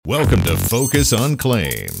Welcome to Focus on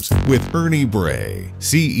Claims with Ernie Bray,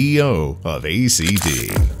 CEO of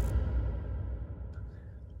ACD.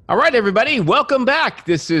 All right, everybody, welcome back.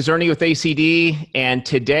 This is Ernie with ACD, and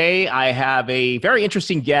today I have a very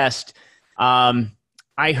interesting guest. I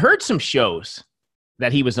heard some shows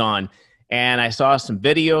that he was on, and I saw some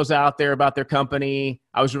videos out there about their company.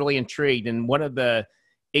 I was really intrigued, and one of the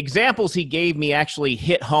examples he gave me actually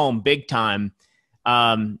hit home big time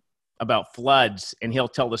about floods, and he'll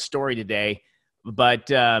tell the story today. But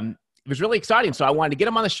it was really exciting, so I wanted to get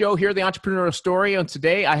him on the show, hear the entrepreneurial story, and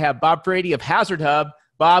today I have Bob Frady of Hazard Hub.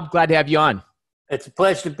 Bob, glad to have you on. It's a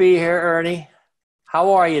pleasure to be here, Ernie.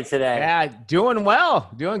 How are you today? Yeah, doing well.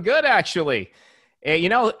 Doing good, actually. You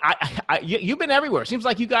know, you've been everywhere. Seems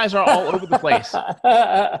like you guys are all over the place.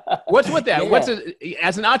 What's with that? Yeah.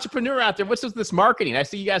 As an entrepreneur out there, what's with this marketing? I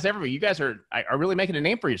see you guys everywhere. You guys are really making a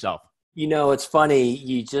name for yourself. You know, it's funny.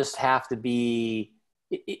 You just have to be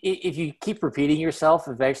 – if you keep repeating yourself,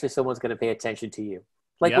 eventually someone's going to pay attention to you.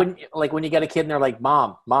 When you got a kid and they're like,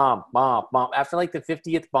 mom, mom, mom, mom. After like the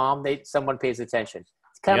 50th mom, someone pays attention.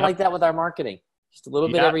 It's kind of like that with our marketing. Just a little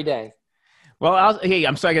bit every day. Well,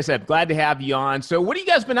 I'm sorry, like I said, glad to have you on. So what have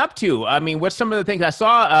you guys been up to? I mean, what's some of the things I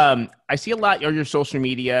saw? I see a lot on your social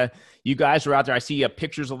media. You guys are out there. I see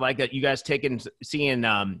pictures of you guys seeing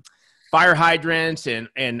fire hydrants,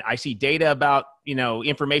 and I see data about,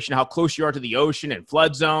 information, how close you are to the ocean and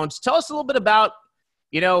flood zones. Tell us a little bit about,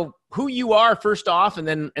 who you are first off,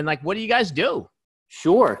 and what do you guys do?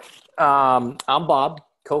 Sure. I'm Bob,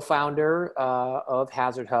 co-founder of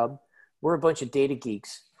Hazard Hub. We're a bunch of data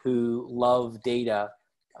geeks who love data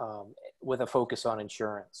with a focus on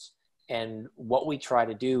insurance. And what we try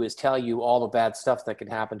to do is tell you all the bad stuff that can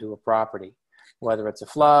happen to a property, whether it's a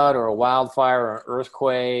flood or a wildfire or an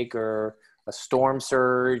earthquake or a storm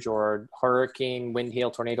surge or a hurricane, wind, hail,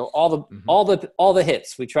 tornado, all the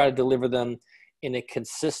hits. We try to deliver them in a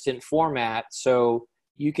consistent format so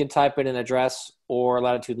you can type in an address or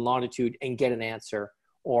latitude and longitude and get an answer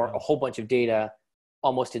or a whole bunch of data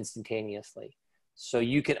almost instantaneously. So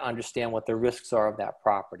you can understand what the risks are of that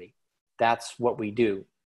property. That's what we do.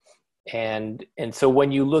 And so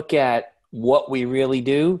when you look at what we really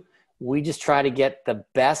do, we just try to get the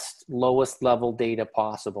best, lowest level data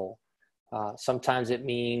possible. Sometimes it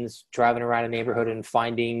means driving around a neighborhood and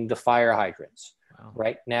finding the fire hydrants. Wow.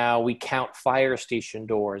 Right now we count fire station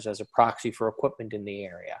doors as a proxy for equipment in the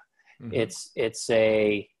area. Mm-hmm. It's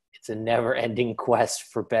a never-ending quest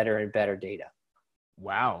for better and better data.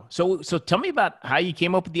 Wow. So tell me about how you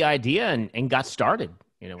came up with the idea and got started,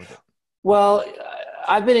 with it. Well,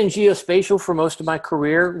 I've been in geospatial for most of my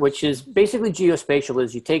career, which is basically geospatial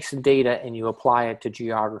is you take some data and you apply it to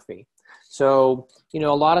geography. So, a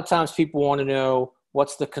lot of times people want to know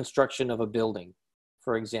what's the construction of a building,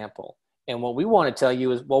 for example. And what we want to tell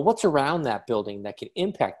you is, well, what's around that building that can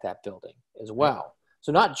impact that building as well?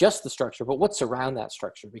 So not just the structure, but what's around that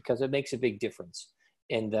structure, because it makes a big difference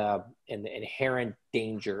in the inherent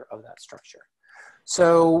danger of that structure.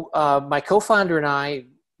 So my co-founder and I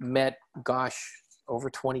met, over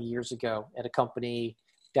 20 years ago at a company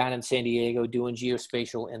down in San Diego doing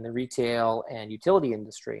geospatial in the retail and utility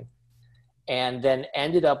industry, and then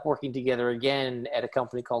ended up working together again at a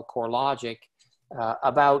company called CoreLogic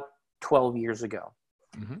about 12 years ago.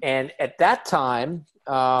 Mm-hmm. And at that time,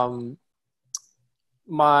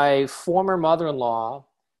 my former mother-in-law,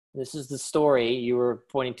 this is the story you were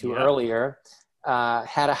pointing to earlier,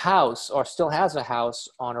 had a house, or still has a house,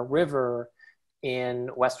 on a river in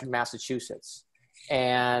Western Massachusetts.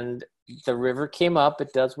 And the river came up,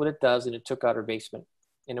 it does what it does, and it took out her basement.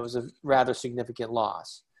 And it was a rather significant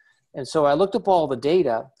loss. And so I looked up all the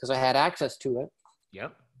data because I had access to it.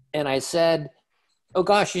 Yep. And I said, oh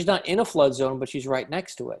gosh, she's not in a flood zone, but she's right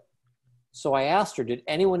next to it. So I asked her, did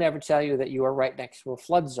anyone ever tell you that you are right next to a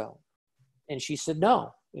flood zone? And she said,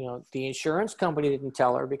 no. The insurance company didn't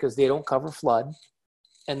tell her because they don't cover flood.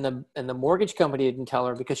 And the mortgage company didn't tell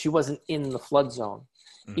her because she wasn't in the flood zone,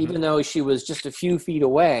 even though she was just a few feet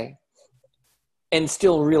away and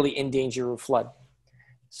still really in danger of flood.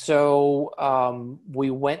 So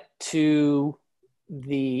we went to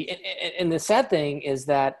and the sad thing is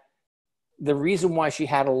that the reason why she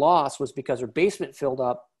had a loss was because her basement filled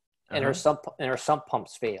up and her sump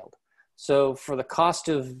pumps failed. So for the cost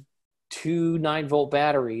of 2 9-volt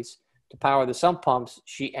batteries to power the sump pumps,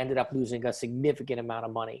 she ended up losing a significant amount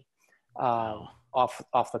of money off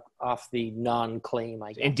the non-claim,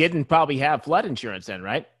 I guess. And didn't probably have flood insurance then,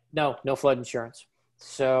 right? No flood insurance.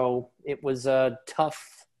 So it was a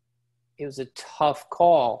tough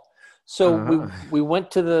call. So we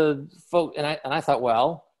went to the folk, and I thought,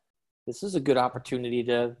 well, this is a good opportunity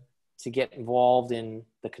to to get involved in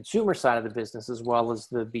the consumer side of the business as well as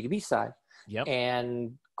the B2B side. Yep.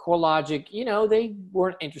 And CoreLogic, they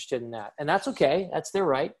weren't interested in that, and that's okay. That's their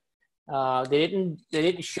right. They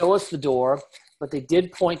didn't show us the door, but they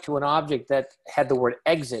did point to an object that had the word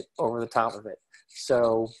exit over the top of it.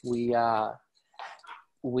 So we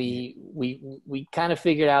kind of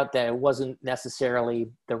figured out that it wasn't necessarily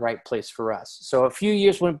the right place for us. So a few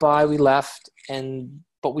years went by, we left,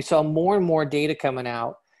 but we saw more and more data coming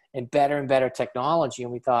out and better technology.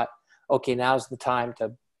 And we thought, okay, now's the time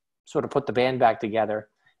to sort of put the band back together.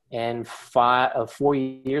 And 4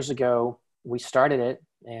 years ago, we started it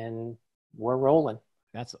and we're rolling.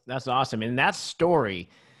 That's awesome. And that story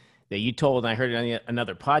that you told, and I heard it on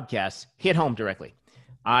another podcast, hit home directly.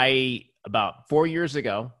 About 4 years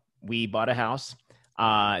ago, we bought a house.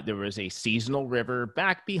 There was a seasonal river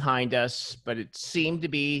back behind us, but it seemed to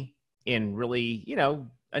be in really,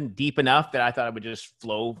 deep enough that I thought it would just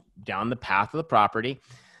flow down the path of the property.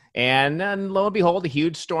 And then lo and behold, a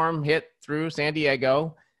huge storm hit through San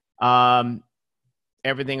Diego.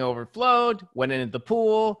 Everything overflowed, went into the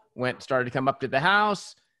pool, started to come up to the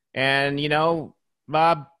house. And,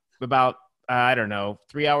 Bob, about,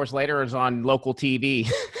 3 hours later, it was on local TV.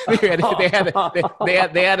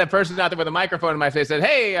 they had a person out there with a microphone in my face, said,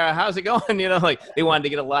 "Hey, how's it going?" They wanted to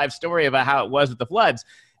get a live story about how it was with the floods.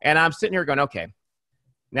 And I'm sitting here going, okay,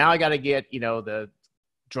 now I got to get, the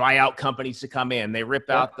dry out companies to come in. They rip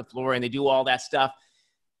out the floor and they do all that stuff.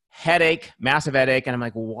 Headache, massive headache. And I'm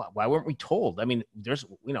like, well, why weren't we told? I mean, there's,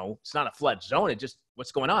 it's not a flood zone. It just,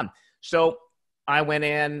 what's going on? So I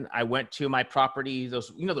went to my property,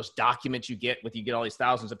 those documents you get all these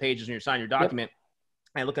thousands of pages and you sign your document.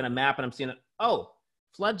 Yep. I look at a map and I'm seeing,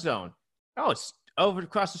 flood zone. Oh, it's over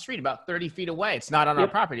across the street, about 30 feet away. It's not on our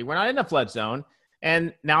property. We're not in a flood zone.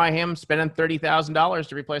 And now I am spending $30,000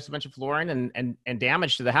 to replace a bunch of flooring and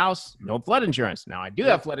damage to the house. No flood insurance. Now I do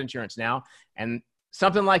have flood insurance now. And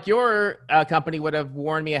something like your company would have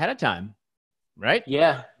warned me ahead of time, right?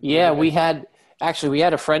 Yeah. We had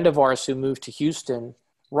a friend of ours who moved to Houston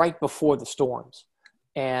right before the storms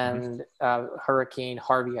and Hurricane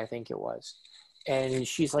Harvey, I think it was. And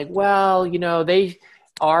she's like, well,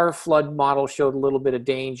 our flood model showed a little bit of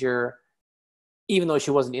danger, even though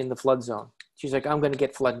she wasn't in the flood zone. She's like, I'm going to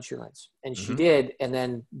get flood insurance. And she did. And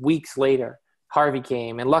then weeks later, Harvey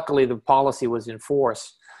came. And luckily the policy was in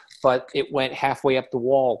force, but it went halfway up the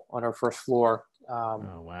wall on our first floor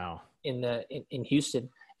in Houston.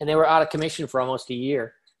 And they were out of commission for almost a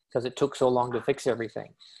year because it took so long to fix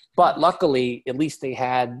everything. But luckily, at least they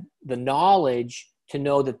had the knowledge to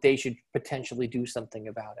know that they should potentially do something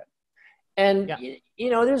about it. And,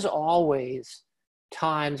 there's always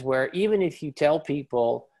times where even if you tell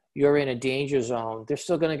people you're in a danger zone, they're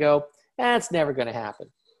still going to go, it's never going to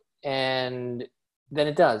happen. And then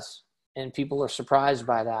it does. And people are surprised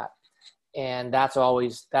by that. And those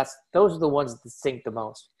are the ones that stink the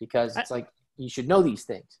most because it's like, you should know these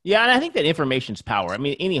things. Yeah. And I think that information's power. I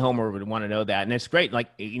mean, any homeowner would want to know that. And it's great. Like,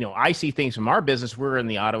 I see things from our business. We're in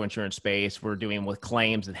the auto insurance space. We're doing with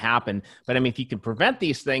claims that happen. But I mean, if you can prevent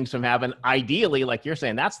these things from happening, ideally, like you're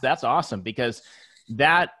saying, that's awesome because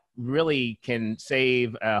that really can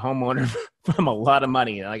save a homeowner from a lot of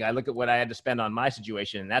money. Like I look at what I had to spend on my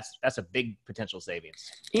situation, and that's a big potential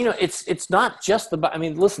savings. It's not just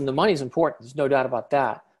listen, the money is important. There's no doubt about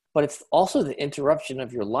that, but it's also the interruption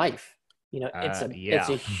of your life. It's a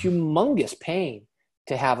humongous pain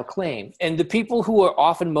to have a claim. And the people who are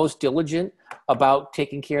often most diligent about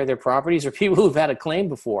taking care of their properties are people who've had a claim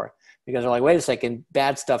before because they're like, wait a second,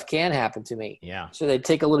 bad stuff can happen to me. Yeah. So they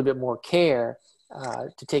take a little bit more care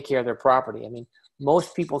to take care of their property. I mean,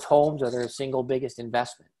 most people's homes are their single biggest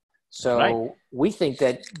investment. So we think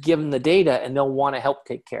that give them the data and they'll want to help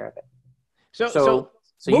take care of it. So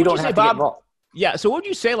you don't have to get involved. Yeah. So what would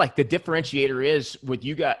you say like the differentiator is with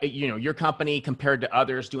you guys, your company compared to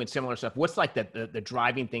others doing similar stuff? What's like the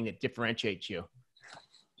driving thing that differentiates you?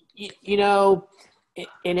 In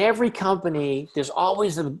every company, there's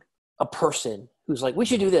always a person who's like, we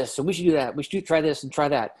should do this and we should do that. We should try this and try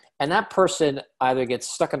that. And that person either gets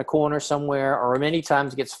stuck in a corner somewhere or many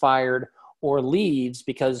times gets fired or leaves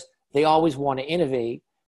because they always want to innovate,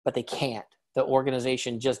 but they can't. The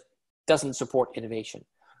organization just doesn't support innovation.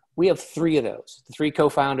 We have three of those. The three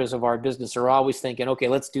co-founders of our business are always thinking, okay,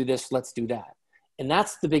 let's do this, let's do that. And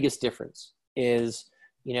that's the biggest difference is,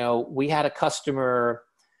 we had a customer,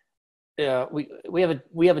 we have a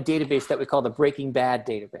database that we call the Breaking Bad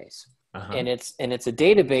database. And it's a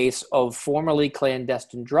database of formerly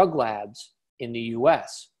clandestine drug labs in the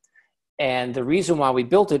US. And the reason why we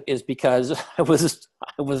built it is because I was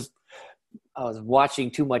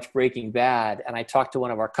watching too much Breaking Bad, and I talked to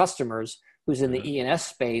one of our customers who's in the E&S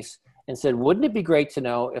space and said, wouldn't it be great to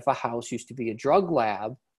know if a house used to be a drug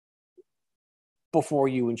lab before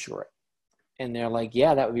you insure it? And they're like,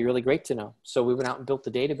 yeah, that would be really great to know. So we went out and built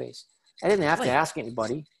the database. I didn't have to ask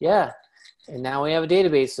anybody. Yeah. And now we have a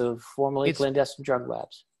database of formerly clandestine drug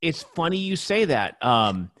labs. It's funny you say that.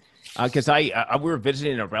 Because we were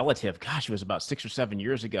visiting a relative, gosh, it was about 6 or 7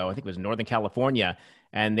 years ago. I think it was in Northern California.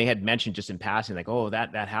 And they had mentioned just in passing, like, oh,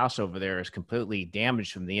 that house over there is completely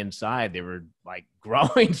damaged from the inside. They were like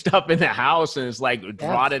growing stuff in the house and it's like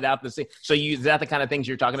rotted out the thing. So is that the kind of things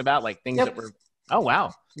you're talking about? Like things that were, oh,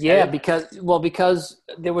 wow. Yeah, because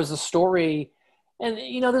there was a story, and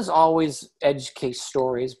there's always edge case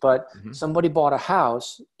stories, but somebody bought a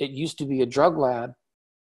house. It used to be a drug lab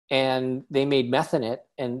and they made meth in it,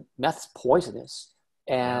 and meth's poisonous,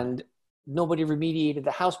 and nobody remediated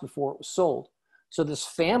the house before it was sold. So this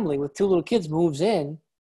family with 2 little kids moves in,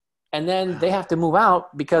 and then they have to move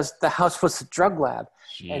out because the house was a drug lab.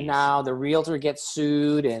 Jeez. And now the realtor gets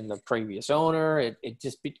sued and the previous owner,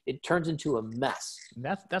 it turns into a mess.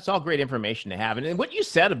 That's all great information to have. And what you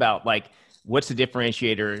said about like, what's the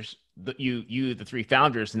differentiators, the 3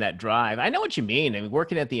 founders in that drive. I know what you mean. I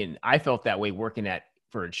mean, I felt that way working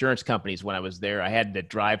for insurance companies when I was there. I had to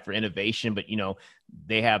drive for innovation, but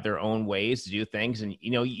they have their own ways to do things. And,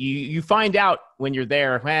 you find out when you're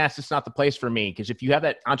there, it's just not the place for me. Because if you have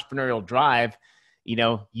that entrepreneurial drive, you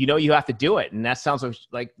have to do it. And that sounds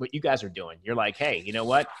like what you guys are doing. You're like, hey, you know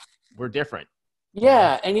what? We're different.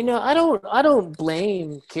 Yeah. And, I don't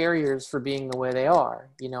blame carriers for being the way they are.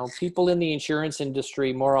 People in the insurance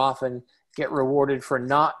industry more often get rewarded for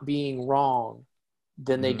not being wrong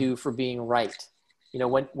than they do for being right.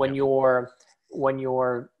 When your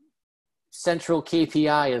central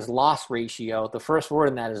KPI is loss ratio, the first word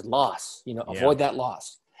in that is loss, avoid that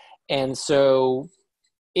loss. And so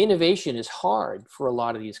innovation is hard for a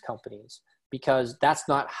lot of these companies because that's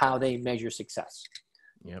not how they measure success.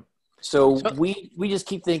 Yep. So we just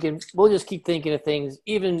keep thinking, we'll just keep thinking of things,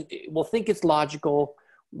 we'll think it's logical,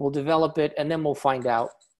 we'll develop it, and then we'll find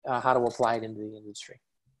out how to apply it into the industry.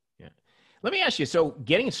 Yeah. Let me ask you, so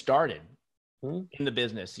getting started in the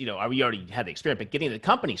business, we already had the experience, but getting the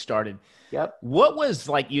company started, what was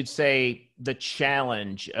you'd say the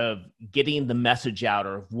challenge of getting the message out,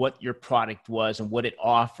 or what your product was and what it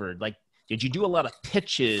offered? Like, did you do a lot of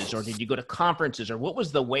pitches, or did you go to conferences, or what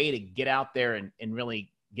was the way to get out there and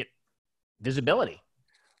really get visibility?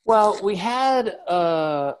 Well, we had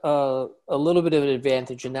a little bit of an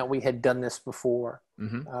advantage in that we had done this before.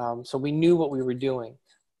 So we knew what we were doing,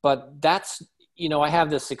 but that's, I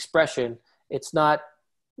have this expression, it's not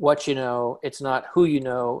what you know, it's not who you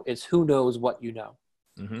know, it's who knows what you know.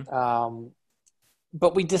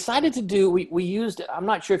 But we decided to we used, I'm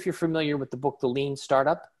not sure if you're familiar with the book, The Lean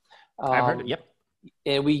Startup. I've heard it, yep.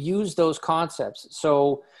 And we used those concepts.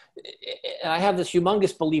 So I have this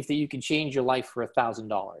humongous belief that you can change your life for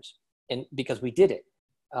 $1,000, and because we did it.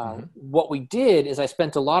 What we did is I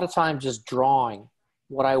spent a lot of time just drawing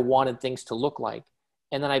what I wanted things to look like.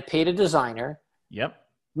 And then I paid a designer,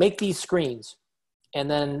 make these screens. And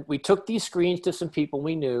then we took these screens to some people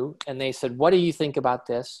we knew, and they said, what do you think about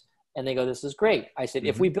this? And they go, this is great. I said,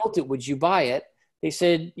 if we built it, would you buy it? They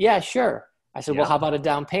said, yeah, sure. I said, well, how about a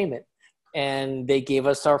down payment? And they gave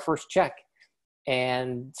us our first check,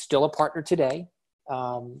 and still a partner today.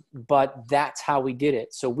 But that's how we did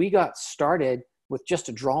it. So we got started with just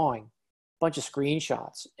a drawing, a bunch of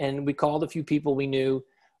screenshots, and we called a few people we knew.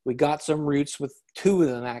 We got some roots with 2 of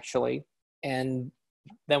them actually. And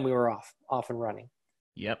then we were off and running.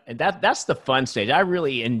 Yep. And that's the fun stage. I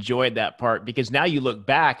really enjoyed that part, because now you look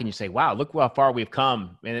back and you say, wow, look how far we've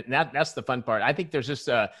come. And that's the fun part. I think there's just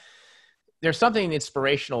there's something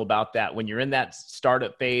inspirational about that when you're in that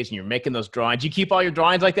startup phase and you're making those drawings. You keep all your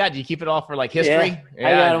drawings like that? Do you keep it all for history? Yeah,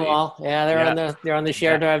 I got them all. Yeah, they're on the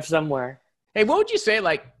shared drive somewhere. Hey, what would you say,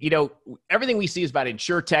 everything we see is about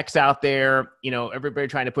InsurTechs out there, everybody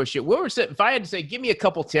trying to push it. If I had to say, give me a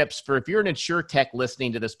couple tips for if you're an InsurTech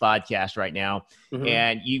listening to this podcast right now,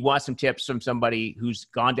 and you want some tips from somebody who's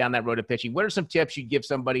gone down that road of pitching, what are some tips you'd give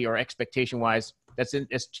somebody, or expectation-wise, that's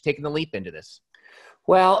taking the leap into this?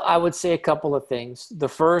 Well, I would say a couple of things. The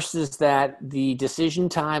first is that the decision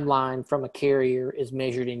timeline from a carrier is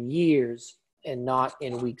measured in years and not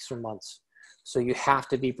in weeks or months. So you have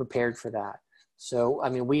to be prepared for that. So, I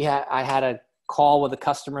mean, I had a call with a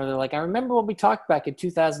customer. They're like, I remember when we talked back in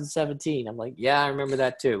 2017. I'm like, yeah, I remember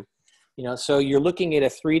that too. So you're looking at a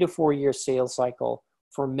 3 to 4 year sales cycle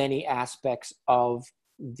for many aspects of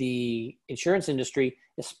the insurance industry,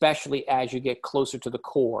 especially as you get closer to the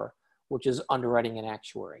core, which is underwriting and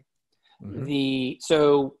actuary.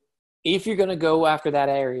 So if you're going to go after that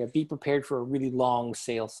area, be prepared for a really long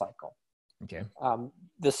sales cycle. Okay.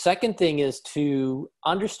 The second thing is to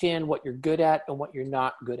understand what you're good at and what you're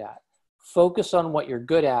not good at. Focus on what you're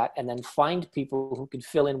good at and then find people who can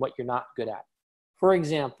fill in what you're not good at. For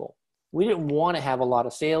example, we didn't want to have a lot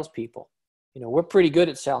of salespeople. We're pretty good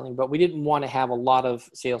at selling, but we didn't want to have a lot of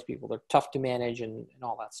salespeople. They're tough to manage and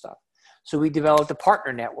all that stuff. So we developed a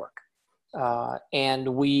partner network.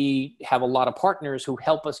 And we have a lot of partners who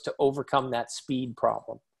help us to overcome that speed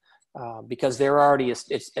problem. Because they're already,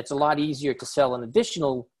 it's a lot easier to sell an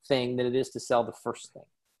additional thing than it is to sell the first thing.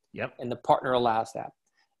 Yep. And the partner allows that.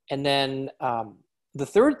 And then the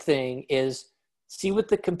third thing is see what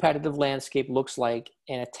the competitive landscape looks like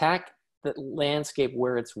and attack the landscape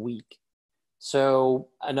where it's weak. So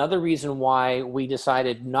another reason why we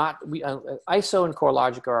decided ISO and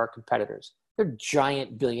CoreLogic are our competitors. They're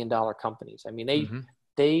giant billion-dollar companies. I mean,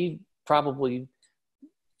 they probably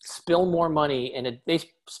spill more money and they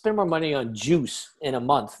spend more money on juice in a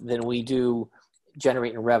month than we do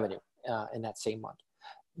generating revenue in that same month.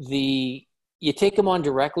 You take them on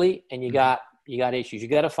directly and you got issues. You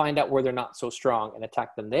got to find out where they're not so strong and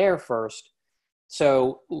attack them there first.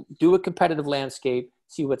 So do a competitive landscape,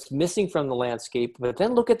 see what's missing from the landscape, but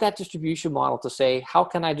then look at that distribution model to say, how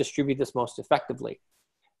can I distribute this most effectively?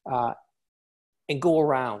 And go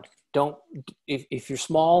around. If you're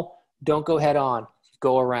small, don't go head on.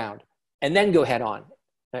 Go around, and then go head on.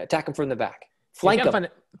 Attack them from the back. Flank them.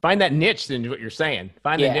 Find that niche. Then what you're saying.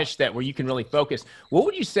 Find the niche where you can really focus. What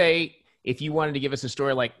would you say if you wanted to give us a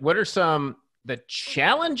story? Like, what are the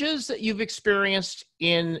challenges that you've experienced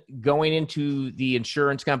in going into the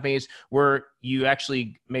insurance companies where you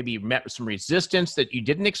actually maybe met with some resistance that you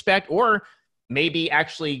didn't expect, or maybe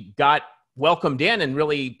actually got welcomed in and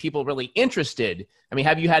people really interested? I mean,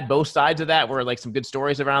 have you had both sides of that where like some good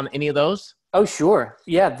stories around any of those? Oh, sure.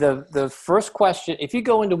 Yeah. The first question, if you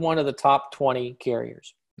go into one of the top 20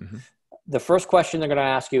 carriers, the first question they're going to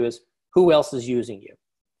ask you is, who else is using you?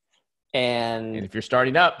 And if you're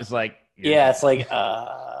starting up, it's like,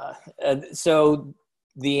 so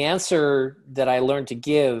the answer that I learned to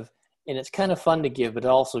give, and it's kind of fun to give, but it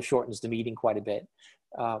also shortens the meeting quite a bit,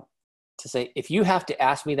 to say, if you have to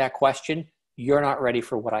ask me that question, you're not ready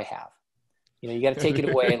for what I have. You got to take it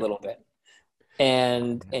away a little bit.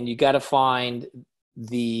 And you got to find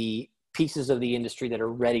the pieces of the industry that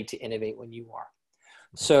are ready to innovate when you are.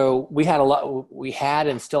 So we had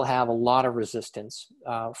and still have a lot of resistance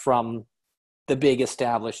from the big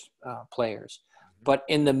established players. But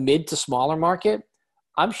in the mid to smaller market,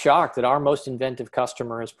 I'm shocked that our most inventive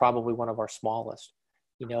customer is probably one of our smallest.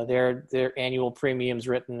 Their annual premiums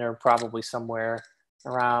written are probably somewhere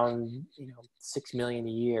around, $6 million a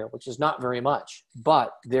year, which is not very much,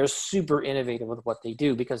 but they're super innovative with what they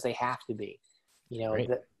do because they have to be, Right.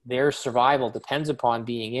 Their survival depends upon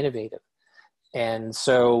being innovative. And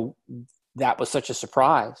so that was such a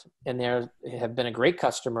surprise, and they have been a great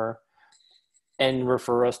customer and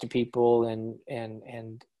refer us to people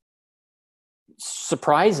and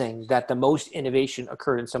surprising that the most innovation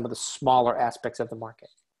occurred in some of the smaller aspects of the market.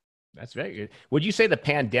 That's very good. Would you say the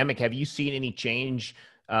pandemic, have you seen any change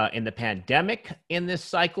in the pandemic in this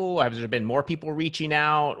cycle? Has there been more people reaching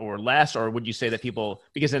out or less? Or would you say that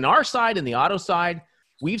because in our side, in the auto side,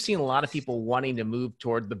 we've seen a lot of people wanting to move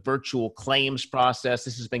toward the virtual claims process.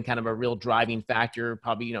 This has been kind of a real driving factor,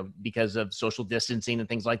 probably, because of social distancing and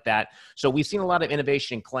things like that. So we've seen a lot of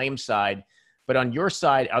innovation in claims side. But on your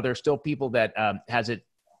side, are there still people that has it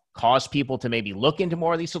caused people to maybe look into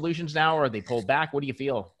more of these solutions now, or are they pulled back? What do you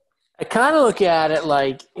feel? I kind of look at it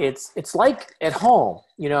like it's like at home.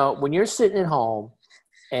 When you're sitting at home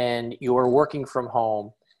and you're working from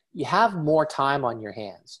home, you have more time on your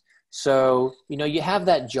hands. So, you have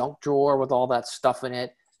that junk drawer with all that stuff in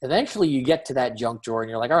it. Eventually you get to that junk drawer and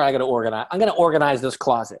you're like, all right, I'm going to organize this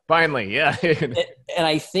closet. Finally, yeah. And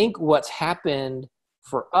I think what's happened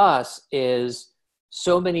for us is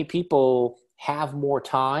so many people have more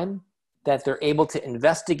time that they're able to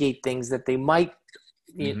investigate things that they might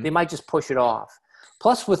just push it off.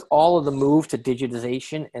 Plus, with all of the move to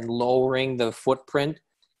digitization and lowering the footprint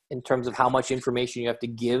in terms of how much information you have to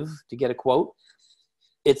give to get a quote,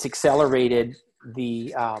 it's accelerated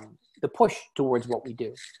the push towards what we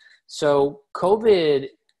do. So COVID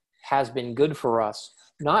has been good for us,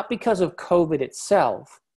 not because of COVID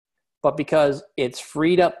itself, but because it's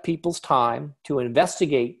freed up people's time to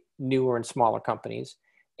investigate newer and smaller companies,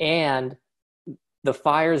 and the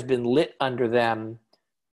fire's been lit under them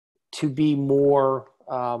to be more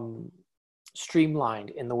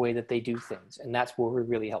streamlined in the way that they do things. And that's where we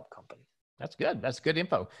really help companies. That's good. That's good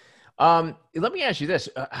info. Let me ask you this.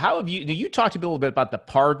 How have you talked a little bit about the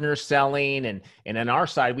partner selling and on our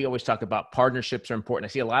side, we always talk about partnerships are important.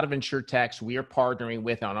 I see a lot of insurtechs we are partnering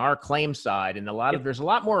with on our claim side, and there's a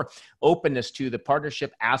lot more openness to the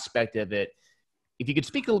partnership aspect of it. If you could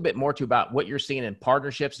speak a little bit more about what you're seeing in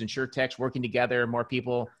partnerships, insurtechs working together, more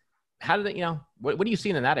people, how do they, what are you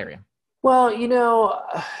seeing in that area? Well,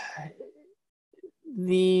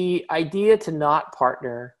 the idea to not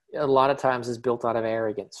partner a lot of times is built out of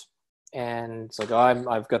arrogance. And it's like,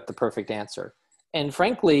 I've got the perfect answer. And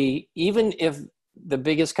frankly, even if the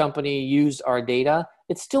biggest company used our data,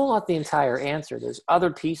 it's still not the entire answer. There's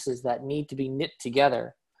other pieces that need to be knit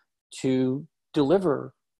together to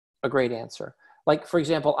deliver a great answer. Like, for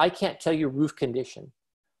example, I can't tell you roof condition,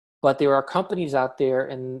 but there are companies out there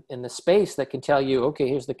in the space that can tell you, okay,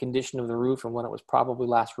 here's the condition of the roof and when it was probably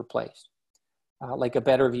last replaced. Like a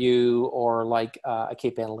Better View or like a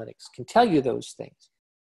Cape Analytics can tell you those things.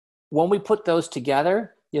 When we put those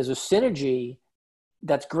together, there's a synergy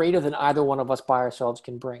that's greater than either one of us by ourselves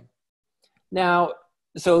can bring. Now,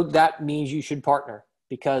 so that means you should partner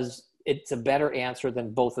because it's a better answer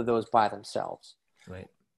than both of those by themselves. Right.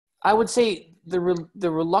 I would say the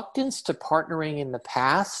reluctance to partnering in the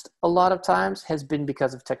past a lot of times has been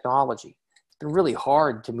because of technology. It's been really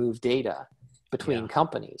hard to move data between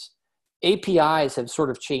companies. APIs have sort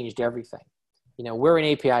of changed everything. We're an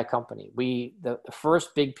API company. The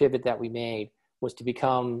first big pivot that we made was to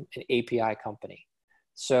become an API company.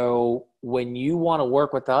 So when you want to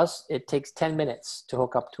work with us, it takes 10 minutes to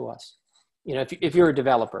hook up to us. If you're a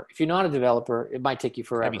developer, if you're not a developer, it might take you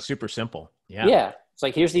forever. That'd be super simple. Yeah. Yeah. It's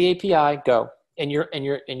like, here's the API, go. And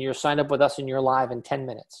you're signed up with us and you're live in 10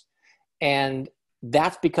 minutes. And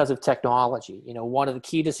that's because of technology. One of the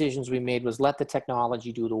key decisions we made was let the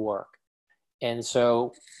technology do the work. And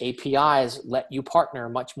so APIs let you partner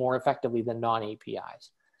much more effectively than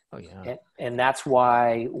non-APIs. Oh, yeah. And that's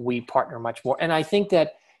why we partner much more. And I think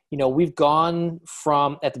that, we've gone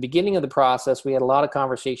from, at the beginning of the process, we had a lot of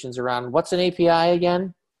conversations around what's an API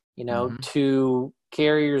again, to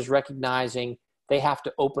carriers recognizing they have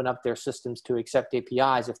to open up their systems to accept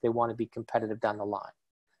APIs if they want to be competitive down the line.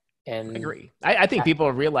 And I agree. I think people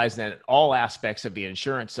are realizing that all aspects of the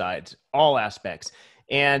insurance sides, all aspects.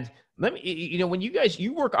 And let me, when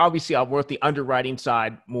you work, obviously I'll work the underwriting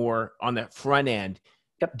side more on the front end.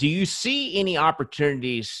 Yep. Do you see any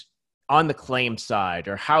opportunities on the claim side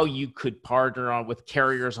or how you could partner on with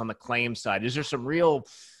carriers on the claim side? Is there some real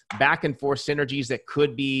back and forth synergies that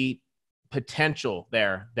could be potential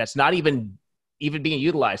there that's not even being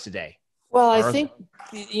utilized today? Well, I think,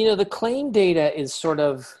 the claim data is sort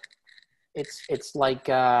of, it's like,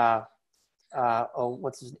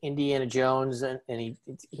 what's his Indiana Jones, and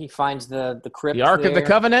he finds the crypt. The Ark of the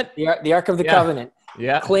Covenant? The Ark of the Covenant.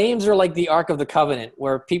 Yeah. Claims are like the Ark of the Covenant,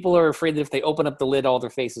 where people are afraid that if they open up the lid, all their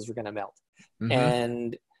faces are going to melt. Mm-hmm.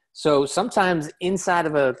 And so sometimes inside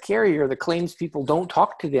of a carrier, the claims people don't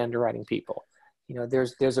talk to the underwriting people.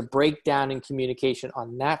 There's a breakdown in communication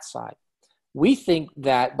on that side. We think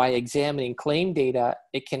that by examining claim data,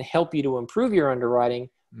 it can help you to improve your underwriting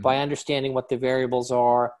by understanding what the variables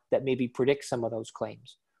are that maybe predict some of those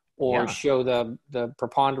claims or show the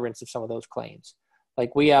preponderance of some of those claims.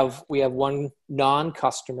 Like we have one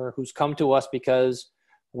non-customer who's come to us because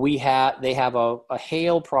they have a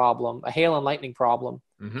hail and lightning problem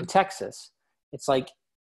in Texas. It's like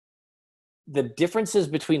the differences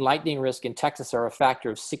between lightning risk in Texas are a factor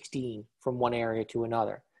of 16 from one area to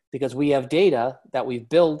another, because we have data that we've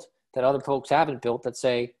built that other folks haven't built that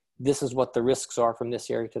say, this is what the risks are from this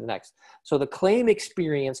area to the next. So the claim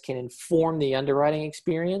experience can inform the underwriting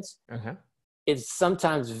experience. Uh-huh. It's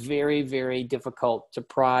sometimes very, very difficult to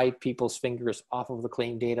pry people's fingers off of the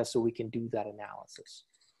claim data so we can do that analysis.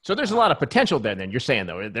 So there's a lot of potential then you're saying,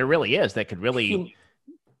 though. There really is. That could really...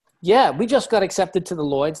 Yeah, we just got accepted to the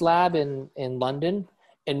Lloyd's Lab in London.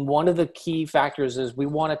 And one of the key factors is we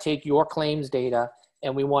want to take your claims data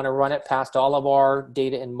and we want to run it past all of our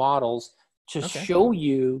data and models to show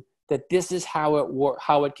you that this is how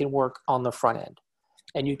it can work on the front end,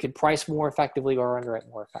 and you can price more effectively or underwrite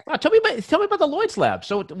more effectively. Tell me about the Lloyd's Lab.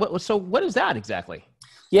 So what is that exactly?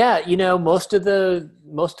 Yeah, most of the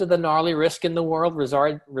gnarly risk in the world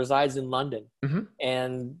resides in London,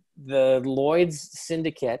 and the Lloyd's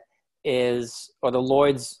syndicate or the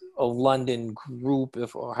Lloyd's of London group,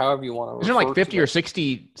 or however you want to. There's like 50 or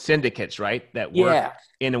 60 syndicates, right? That work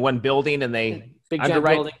in one building, and they big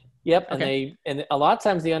underwrite. Building. Yep, and a lot of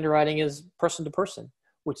times the underwriting is person to person,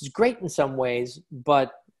 which is great in some ways,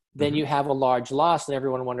 but then you have a large loss and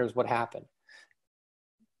everyone wonders what happened.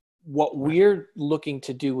 What we're looking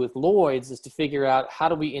to do with Lloyd's is to figure out how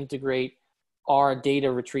do we integrate our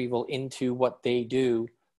data retrieval into what they do.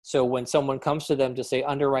 So when someone comes to them to say,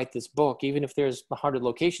 underwrite this book, even if there's 100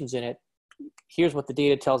 locations in it, here's what the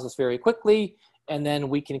data tells us very quickly. And then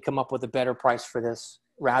we can come up with a better price for this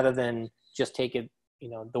rather than just take it,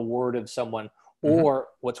 the word of someone. Mm-hmm. Or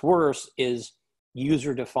what's worse is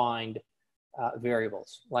user defined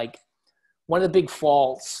variables. Like one of the big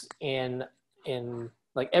faults in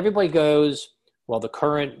like everybody goes, well, the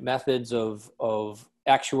current methods of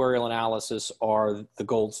actuarial analysis are the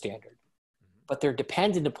gold standard, but they're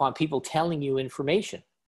dependent upon people telling you information.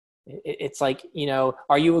 It's like,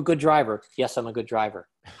 are you a good driver? Yes, I'm a good driver.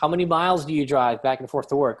 How many miles do you drive back and forth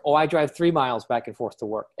to work? Oh, I drive 3 miles back and forth to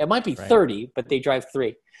work. It might be 30, but they drive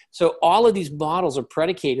 3. So all of these models are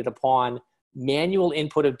predicated upon manual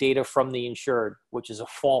input of data from the insured, which is a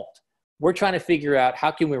fault. We're trying to figure out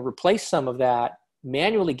how can we replace some of that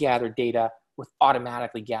manually gathered data with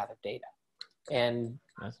automatically gathered data. And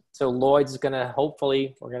so Lloyd's is going to,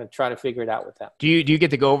 hopefully, we're going to try to figure it out with them. Do you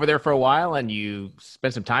get to go over there for a while and you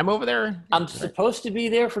spend some time over there? I'm supposed to be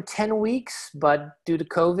there for 10 weeks, but due to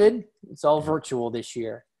COVID, it's all virtual this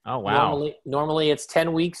year. Oh, wow. Normally it's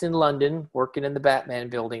 10 weeks in London, working in the Batman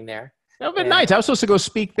building there. That would be nice. I was supposed to go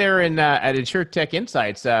speak there at InsurTech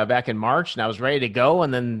Insights back in March, and I was ready to go,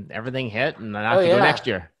 and then everything hit, and I have to go next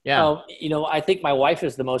year. Yeah. I think my wife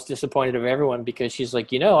is the most disappointed of everyone because she's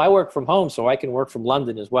like, I work from home, so I can work from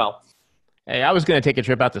London as well. Hey, I was going to take a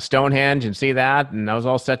trip out to Stonehenge and see that, and I was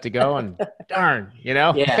all set to go, and darn,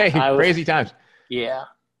 crazy times. Yeah.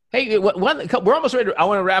 Hey, we're almost ready. I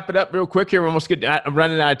want to wrap it up real quick here. We're almost I'm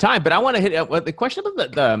running out of time, but I want to hit the question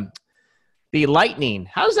about the lightning.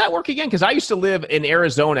 How does that work again? Because I used to live in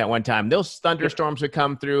Arizona at one time. Those thunderstorms would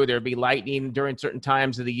come through. There'd be lightning during certain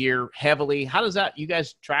times of the year heavily. How does that, you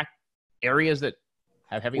guys track areas that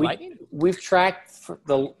have heavy lightning? We've tracked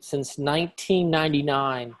since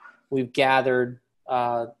 1999. We've gathered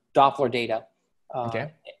Doppler data.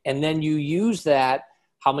 Okay. And then you use that.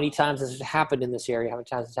 How many times has it happened in this area? How many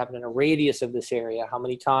times has it happened in a radius of this area? How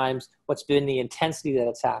many times? What's been the intensity that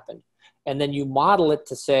it's happened? And then you model it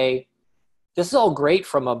to say, this is all great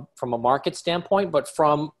from a market standpoint, but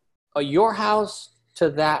from your house to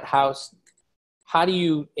that house, how do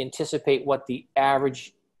you anticipate what the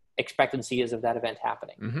average expectancy is of that event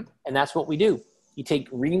happening? Mm-hmm. And that's what we do. You take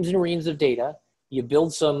reams and reams of data, you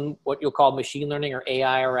build some what you'll call machine learning or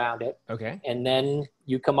AI around it. Okay. And then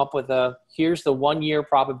you come up with here's the 1 year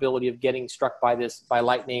probability of getting struck by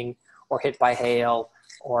lightning or hit by hail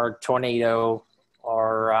or tornado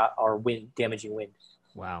or wind, damaging wind.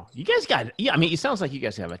 Wow. You guys it sounds like you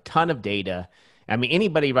guys have a ton of data. I mean,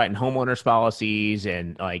 anybody writing homeowners policies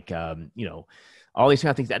and all these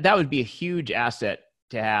kind of things, that would be a huge asset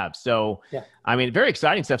to have. So, yeah. I mean, very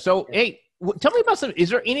exciting stuff. So, hey, tell me about is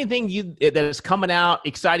there anything that is coming out,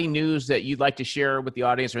 exciting news that you'd like to share with the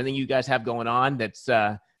audience or anything you guys have going on that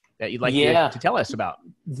you'd like to tell us about?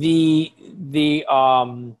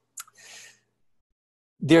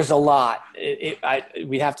 There's a lot.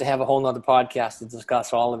 We'd have to have a whole nother podcast to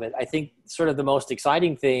discuss all of it. I think sort of the most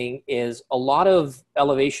exciting thing is a lot of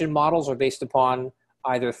elevation models are based upon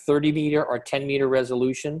either 30 meter or 10 meter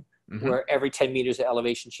resolution, mm-hmm. where every 10 meters the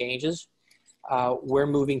elevation changes. We're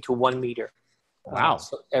moving to 1 meter. Wow.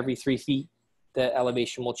 So every 3 feet, the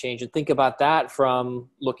elevation will change. And think about that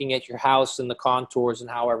from looking at your house and the contours and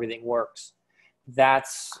how everything works.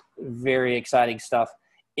 That's very exciting stuff.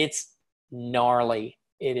 It's gnarly.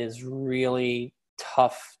 It is really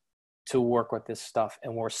tough to work with this stuff,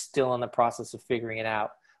 and we're still in the process of figuring it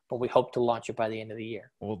out, but we hope to launch it by the end of the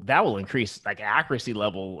year. Well, that will increase accuracy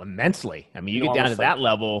level immensely. I mean, you get down to that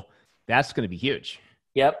level, that's going to be huge.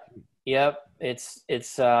 Yep. It's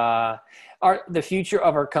the future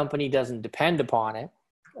of our company doesn't depend upon it.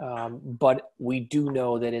 But we do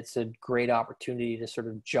know that it's a great opportunity to sort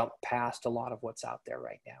of jump past a lot of what's out there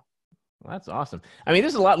right now. Well, that's awesome. I mean,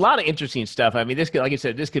 there's a lot of interesting stuff. I mean, this could, like you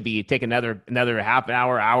said, this could take another half an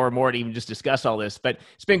hour more to even just discuss all this. But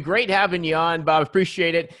it's been great having you on, Bob.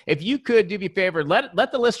 Appreciate it. If you could do me a favor, let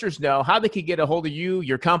the listeners know how they could get a hold of you,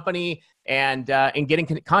 your company, and get in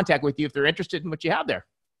contact with you if they're interested in what you have there.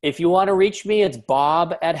 If you want to reach me, it's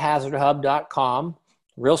bob@hazardhub.com.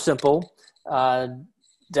 Real simple.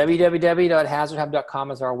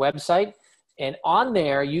 www.hazardhub.com is our website. And on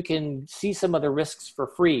there, you can see some of the risks for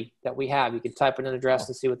free that we have. You can type in an address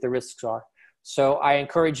and see what the risks are. So I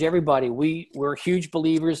encourage everybody. We're huge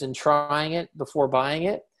believers in trying it before buying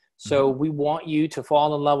it. So we want you to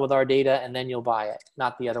fall in love with our data and then you'll buy it,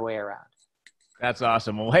 not the other way around. That's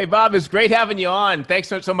awesome. Well, hey, Bob, it's great having you on. Thanks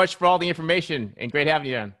so much for all the information and great having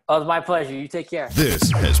you on. Oh, it's my pleasure. You take care.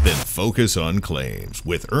 This has been Focus on Claims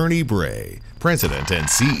with Ernie Bray, President and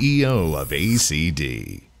CEO of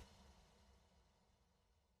ACD.